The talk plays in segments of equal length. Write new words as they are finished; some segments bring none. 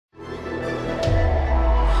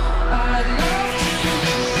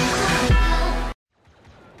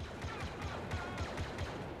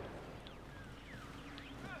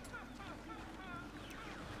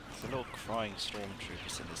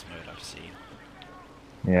stormtroopers in this mode I've seen.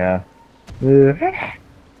 Yeah. The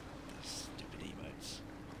stupid emotes.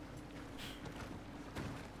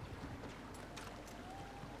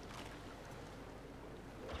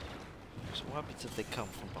 So what happens if they come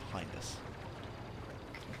from behind us?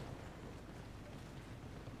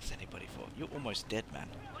 Is anybody for? You're almost dead, man.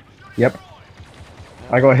 Yep.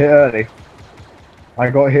 I got hit early. I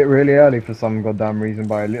got hit really early for some goddamn reason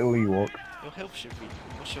by a little Ewok. Your health should be.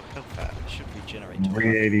 What's your health at? It should regenerate to 100.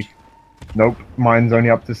 Really? Nope. Mine's only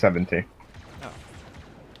up to 70. Oh.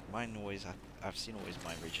 Mine always. I've seen always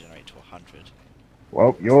mine regenerate to 100.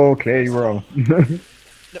 Well, you're clearly wrong. Nope.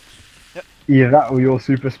 Yep. Either that or you're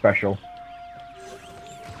super special.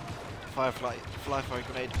 Firefly. Fly fire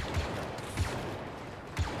grenade.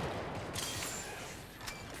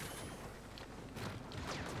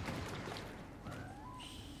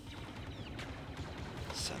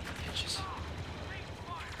 Son of bitches.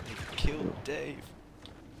 They killed Dave.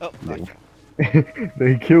 Oh, Little. okay.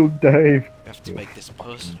 They killed Dave. We have to make this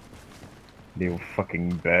personal. Little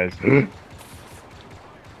fucking bears.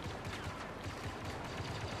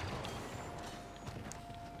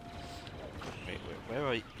 Wait, where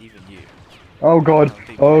are even you? Oh god.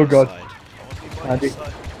 Oh god. I want to be by Andy. your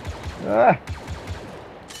side. Ah.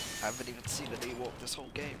 I haven't even seen an Ewok this whole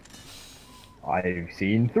game. I've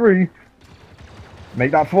seen 3.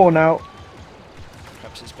 Make that 4 now.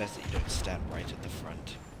 Perhaps it's best that you don't stand right at the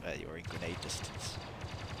front. You're in grenade distance.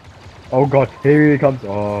 Oh god, here he comes.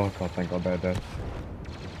 Oh god, thank god they're dead.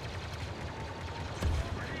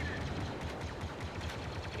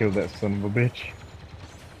 Kill that son of a bitch.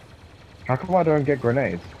 How come I don't get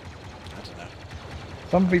grenades? I don't know.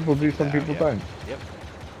 Some people do, some people Yep. don't. Yep.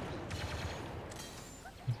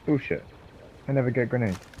 It's bullshit. I never get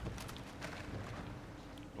grenades.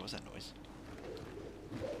 What was that noise?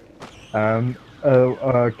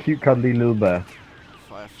 Cute cuddly little bear.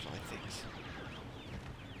 Firefly things.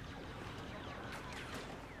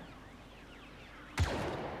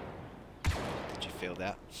 Did you feel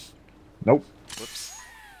that? Nope. Whoops.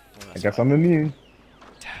 Oh, I that's guess right. I'm immune.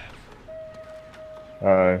 Damn.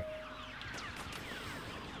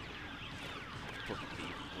 Probably be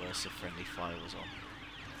even worse if friendly fire was on.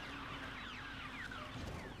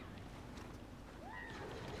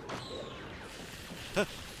 I'm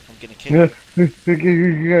gonna kill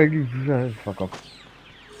you. Fuck off.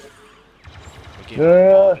 We're getting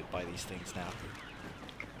bombarded by these things now.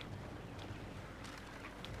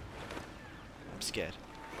 I'm scared.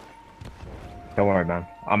 Don't worry, man.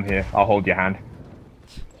 I'm here. I'll hold your hand.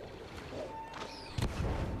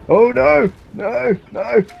 Oh no! No!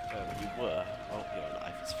 No! You were. Oh, you're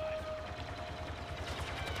alive. It's fine.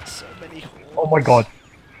 So many hordes. Oh my god.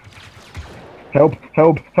 Help!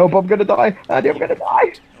 Help! Help! I'm gonna die! Andy, I'm gonna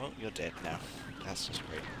die! Oh, you're dead now. That's just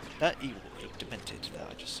great. That Ewok looked demented that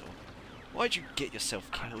I just saw. Why'd you get yourself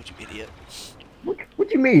killed, you idiot? What do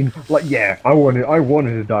you mean? Like, yeah, I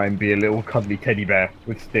wanted to die and be a little cuddly teddy bear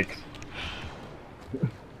with sticks.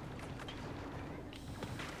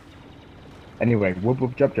 Anyway, whoop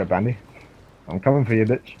whoop jub jub, Andy. I'm coming for you,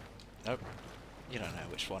 bitch. Nope. You don't know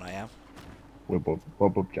which one I am. Whoop whoop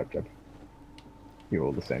whoop whoop jub jub. You're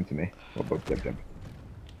all the same to me. Whoop whoop jub jub.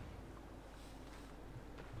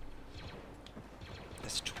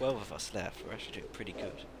 There's 12 of us left. We're actually doing pretty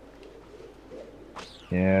good.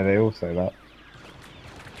 Yeah, they all say that.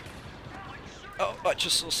 Oh, I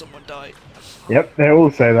just saw someone die. Yep, they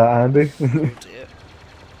all say that, Andy. Oh dear.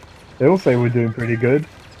 They all say we're doing pretty good.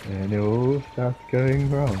 And it all starts going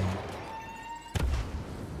wrong.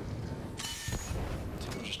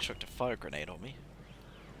 Someone just chucked a fire grenade on me.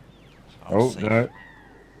 So I'm Oh, safe. no.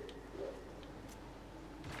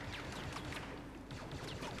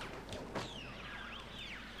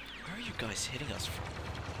 Where are you guys hitting us from?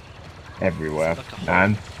 Everywhere. Is there like a hole?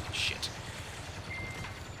 Man, Shit.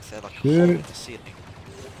 Is there like a Shit. hole in the ceiling?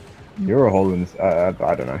 you're a hole in this. I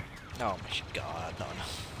don't know. Oh my god, no, no.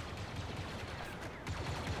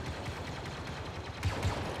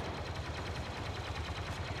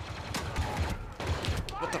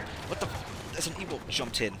 What the? There's an Ewok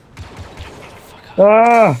jumped in. Motherfucker.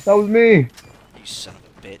 Ah, that was me. You son of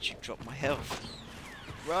a bitch, you dropped my health.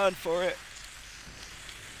 Run for it.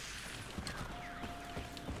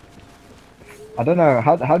 I don't know.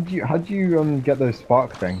 How do you get those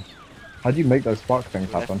spark things? How do you make those spark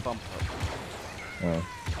things Left happen? bumper. Oh.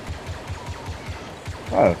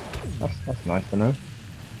 Oh, that's nice to know.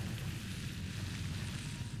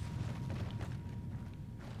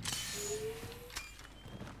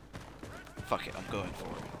 Fuck it, I'm going for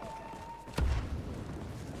it.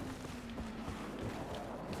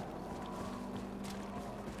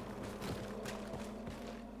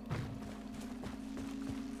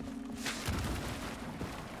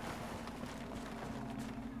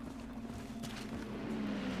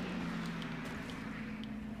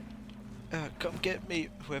 Come get me,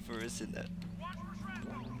 whoever is in there.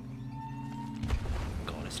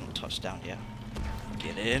 God, it's not touched down yet.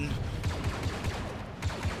 Get in.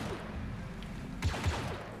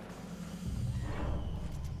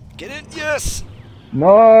 Get in, yes!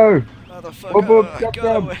 No! Whoop, whoop, Motherfucker, jump, go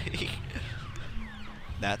jump. away.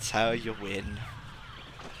 That's how you win.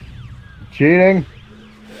 Cheating?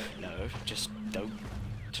 No, just don't.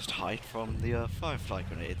 Just hide from the firefly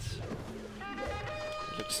grenades.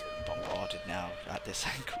 It looks bombarded now at this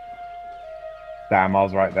angle. Damn, I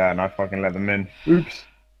was right there and I fucking let them in. Oops.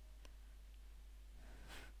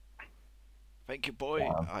 Thank you, boy.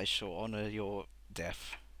 Damn. I shall honor your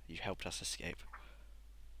death. You helped us escape.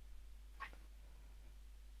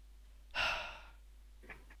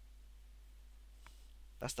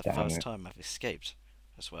 That's the Damn first it. time I've escaped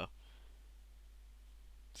as well.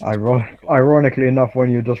 Since protocol. Ironically enough,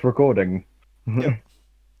 when you're just recording. Yep. Alright,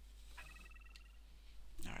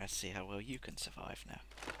 let's see how well you can survive now.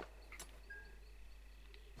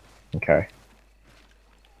 Okay.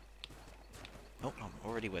 Oh, I'm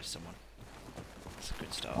already with someone. That's a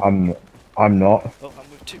good start. I'm not. Oh,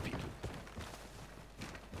 I'm with 2 people.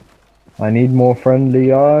 I need more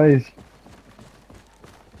friendly eyes.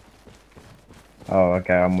 Oh,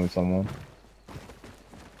 okay, I'm with someone.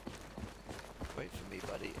 Wait for me,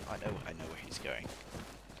 buddy. I know where he's going.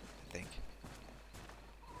 I think.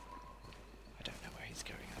 I don't know where he's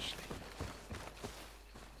going, actually.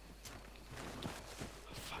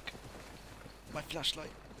 Oh, fuck. My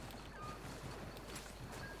flashlight.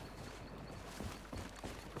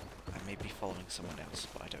 I may be following someone else,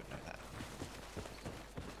 but I don't know that.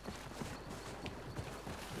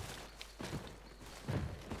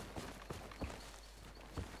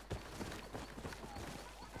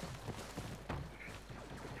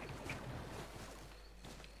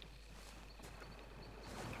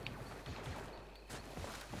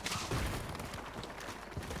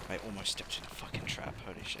 I almost stepped in a fucking trap,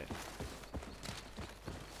 holy shit.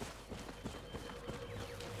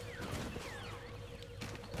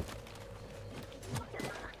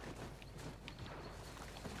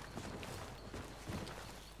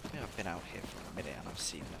 Yeah, I've been out here for a minute and I've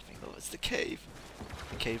seen nothing. Oh, it's the cave!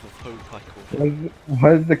 The cave of hope, I call it.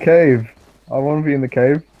 Where's the cave? I want to be in the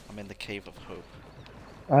cave. I'm in the cave of hope.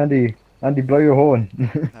 Andy, blow your horn.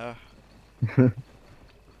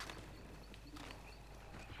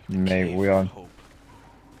 Mate, Cave we of are. hope.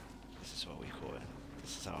 This is what we call it.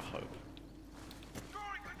 This is our hope.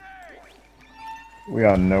 We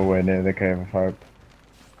are nowhere near the cave of hope.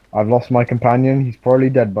 I've lost my companion. He's probably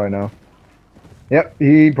dead by now. Yep,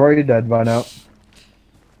 he's probably dead by now.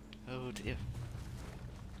 Oh dear.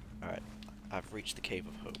 Alright, I've reached the cave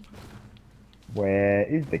of hope. Where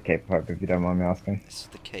is the cave of hope, if you don't mind me asking? This is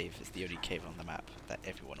the cave. It's the only cave on the map that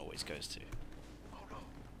everyone always goes to. Oh no,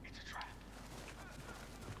 it's a trap.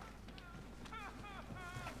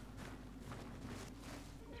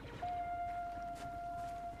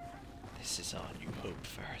 This is our new hope,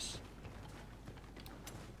 Ferris.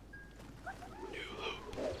 New hope.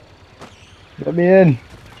 Let me in.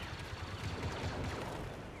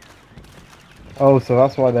 Oh, so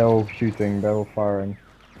that's why they're all shooting, they're all firing.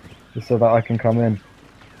 Just so that I can come in.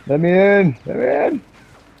 Let me in! Let me in!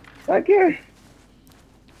 Thank you!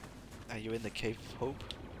 Are you in the cave of hope?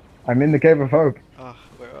 I'm in the cave of hope. Ah,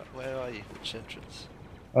 where are you? Which entrance?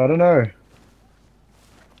 I don't know.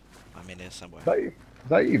 I'm in here somewhere. Is that you? Is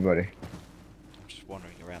that you, buddy? I'm just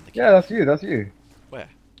wandering around the cave. Yeah, that's you, that's you. Where?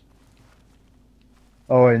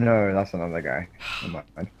 Oh wait, no, that's another guy. Never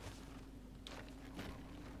mind.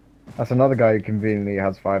 That's another guy who conveniently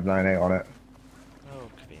has 598 on it. Oh,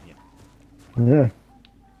 convenient.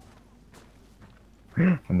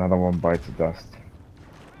 Yeah. Another one bites the dust.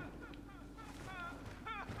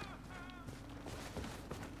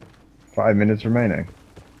 Five minutes remaining.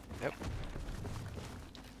 Yep.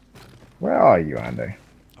 Where are you, Andy?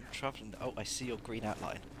 I'm traveling. Oh, I see your green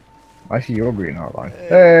outline. I see your green outline. Hey.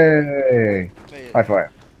 Hey! Hey, High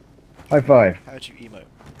five. High five. how'd you emote?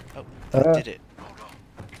 Oh, that did it. Oh no,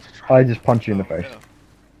 it's a trap. I just punch you in the Oh, face. no.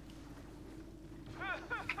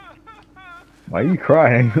 Why are you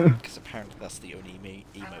crying? Because apparently that's the only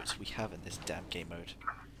emotes we have in this damn game mode.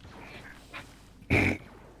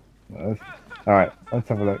 Alright, let's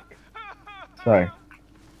have a look. So, I'm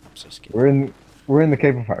so scared. we're in the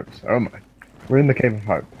Cave of Hope. Oh my. We're in the Cave of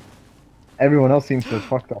Hope. Everyone else seems to have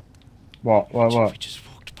fucked up. What? We just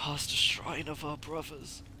walked past a shrine of our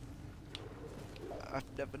brothers. I've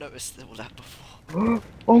never noticed all that before.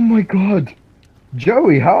 Oh my god!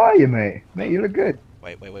 Joey, how are you, mate? Mate, you look good.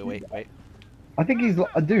 Wait. I think he's...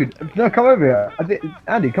 dude, no, come over here.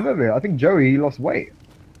 Andy, come over here. I think Joey, he lost weight.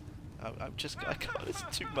 I can't, it's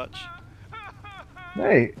too much.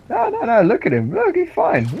 Hey, no, look at him. Look, he's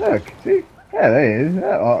fine. Look, see? Yeah, there he is.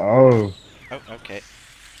 Yeah, oh, Oh, okay.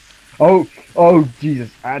 oh,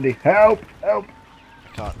 Jesus, Andy, help, help. I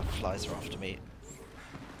can't. The flies are after me.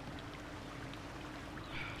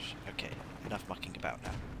 Okay, enough mucking about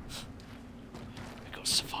now. We've got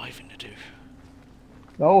surviving to do.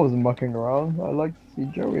 I wasn't mucking around. I'd like to see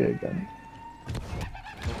Joey again.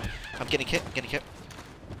 I'm getting hit, getting hit.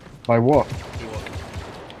 By what? Ewok.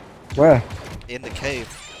 Where? In the cave.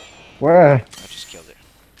 Where? I just killed it.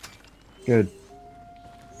 Good.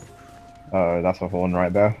 Oh, that's a horn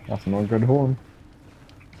right there. That's not a good horn.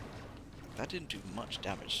 That didn't do much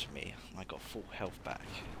damage to me. I got full health back.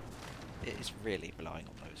 It is really relying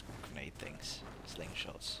on those grenade things.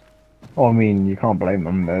 Slingshots. Oh, I mean, you can't blame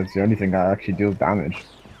them. That's the only thing that actually deals damage.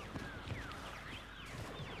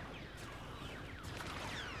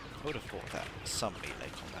 I would have thought that some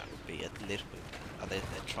melee combat would be a little bit... They're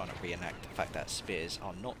trying to reenact the fact that spears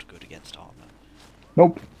are not good against armor.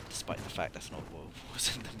 Nope. Despite the fact that's not what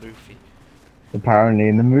was in the movie. Apparently,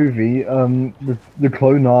 in the movie, the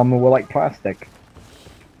clone armor were like plastic.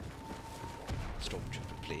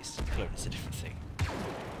 Stormtrooper, please. Clone is a different thing.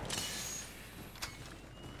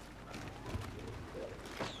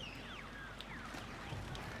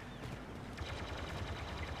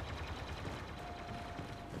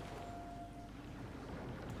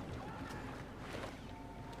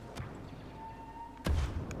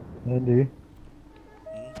 Andy,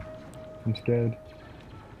 Hmm? I'm scared.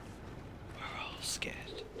 We're all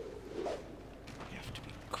scared. You have to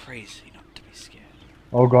be crazy not to be scared.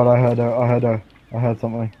 Oh God, I heard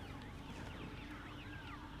something.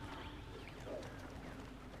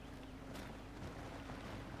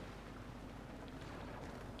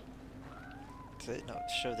 Does it not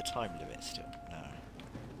show the time limit still? No.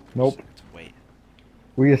 Nope. Just have to wait.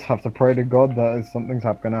 We just have to pray to God that something's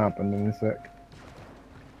gonna happen in a sec.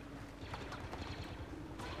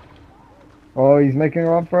 Oh, he's making a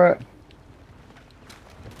run for it.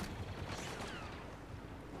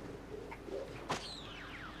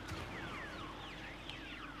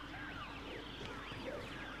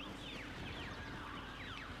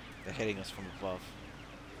 They're hitting us from above.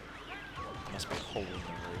 There must be a hole in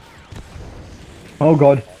the roof. Oh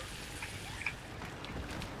God.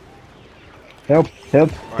 Help,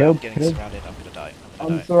 help, Right, I'm help, getting help. surrounded. I'm gonna die. I'm I'm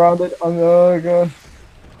gonna die. surrounded. Oh God.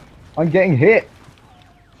 I'm getting hit.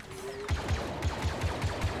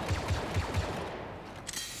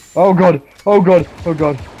 Oh God. Oh God. Oh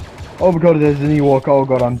God. Oh God, there's an Ewok. Oh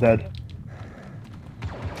God, I'm dead.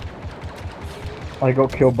 I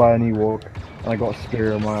got killed by an Ewok. And I got a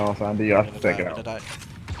spear in my ass, Andy. You I'm have gonna to take die. it I'm gonna out. die.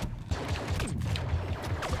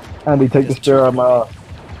 Andy, take the There's two spear out of of my them on me. ass.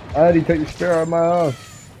 Andy, take the spear out of my ass.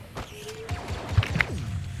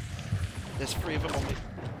 There's three of them on me.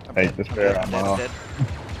 I'm Take dead. the I'm spear dead. out I'm of dead. my I'm ass. dead.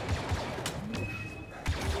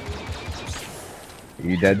 Are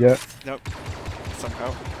you dead yet? Nope.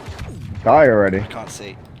 Somehow. Die already. I can't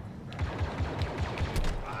see.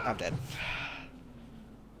 I'm dead.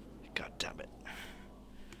 God damn it.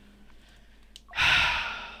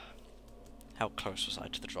 How close was I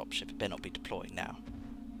to the dropship? It better not be deploying now.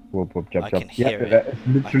 Whoop, whoop, jump, I jump. can Yeah, hear it. it's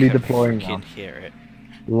literally I can deploying freaking now. hear it.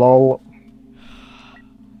 Lol.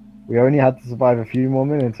 We only had to survive a few more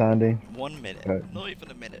minutes, Andy. 1 minute. Uh, Not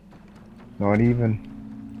even a minute. Not even.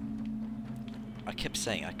 I kept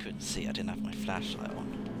saying I couldn't see. I didn't have my flashlight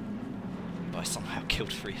on. But I somehow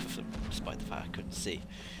killed 3 of them, despite the fact I couldn't see.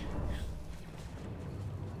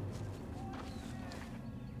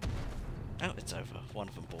 Oh, it's over. 1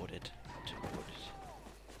 of them boarded. 2 boarded.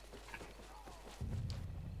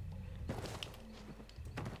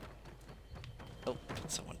 Oh,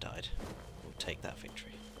 someone died. We'll take that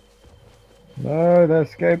victory. No, they're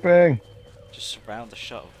escaping. Just surround the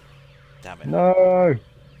shuttle. Damn it. No.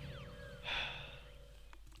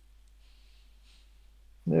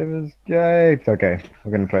 They've escaped. Okay,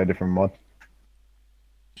 we're gonna play a different mod.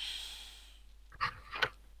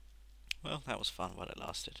 Well, that was fun while it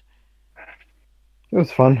lasted. It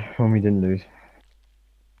was fun when we didn't lose.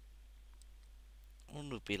 What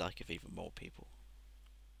would it be like if even more people